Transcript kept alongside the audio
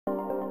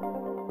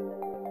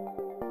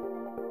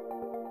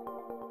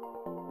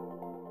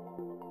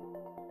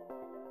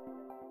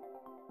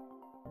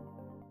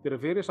There are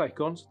various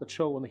icons that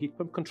show on the heat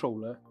pump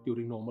controller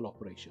during normal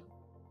operation.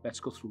 Let's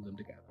go through them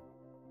together.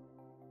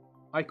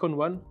 Icon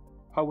 1,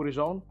 power is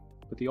on,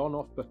 but the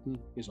on-off button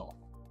is off.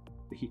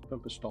 The heat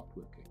pump has stopped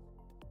working.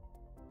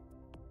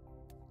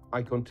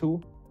 Icon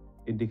 2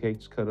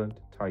 indicates current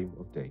time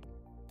of day.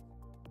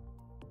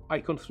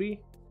 Icon 3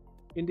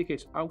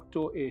 indicates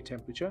outdoor air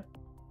temperature,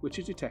 which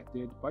is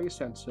detected by a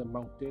sensor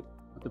mounted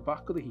at the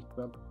back of the heat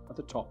pump at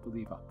the top of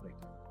the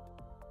evaporator,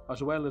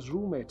 as well as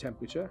room air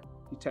temperature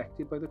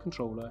detected by the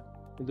controller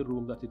in the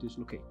room that it is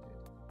located.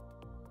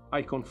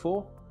 Icon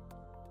 4,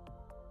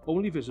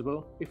 only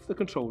visible if the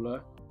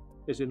controller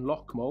is in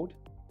lock mode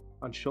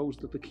and shows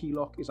that the key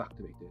lock is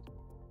activated.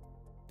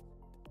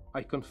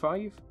 Icon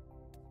 5,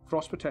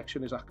 frost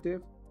protection is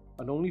active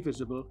and only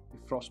visible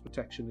if frost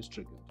protection is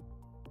triggered.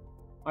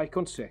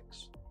 Icon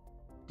 6,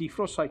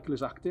 defrost cycle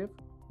is active.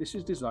 This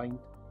is designed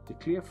to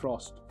clear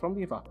frost from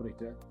the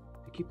evaporator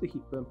to keep the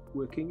heat pump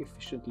working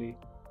efficiently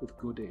with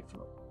good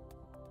airflow.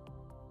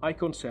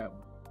 Icon 7,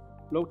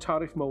 low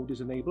tariff mode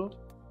is enabled.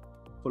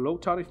 For low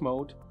tariff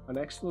mode, an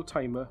external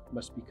timer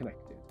must be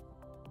connected.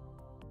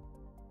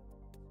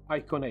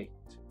 Icon 8,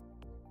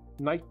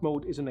 night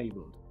mode is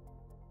enabled.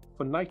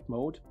 For night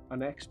mode,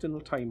 an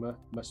external timer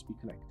must be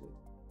connected.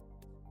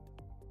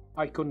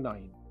 Icon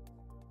 9,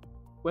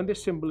 when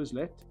this symbol is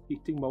lit,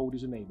 heating mode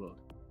is enabled.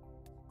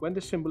 When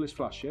this symbol is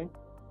flashing,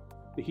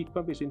 the heat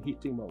pump is in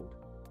heating mode.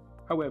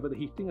 However, the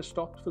heating is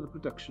stopped for the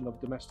production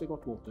of domestic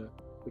hot water,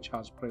 which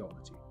has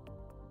priority.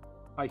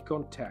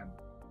 Icon 10,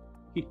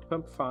 heat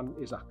pump fan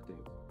is active.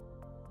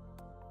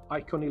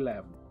 Icon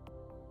 11,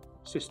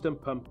 system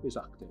pump is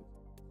active.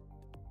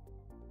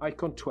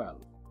 Icon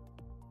 12,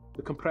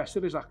 the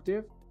compressor is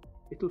active.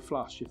 It'll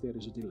flash if there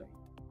is a delay.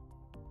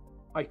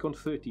 Icon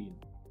 13,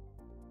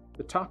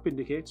 the tap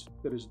indicates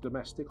there is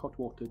domestic hot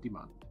water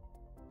demand.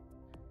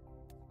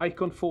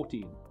 Icon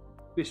 14,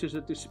 this is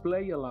a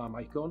display alarm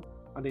icon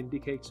and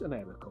indicates an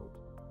error code.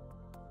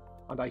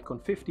 And icon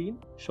 15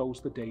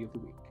 shows the day of the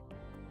week.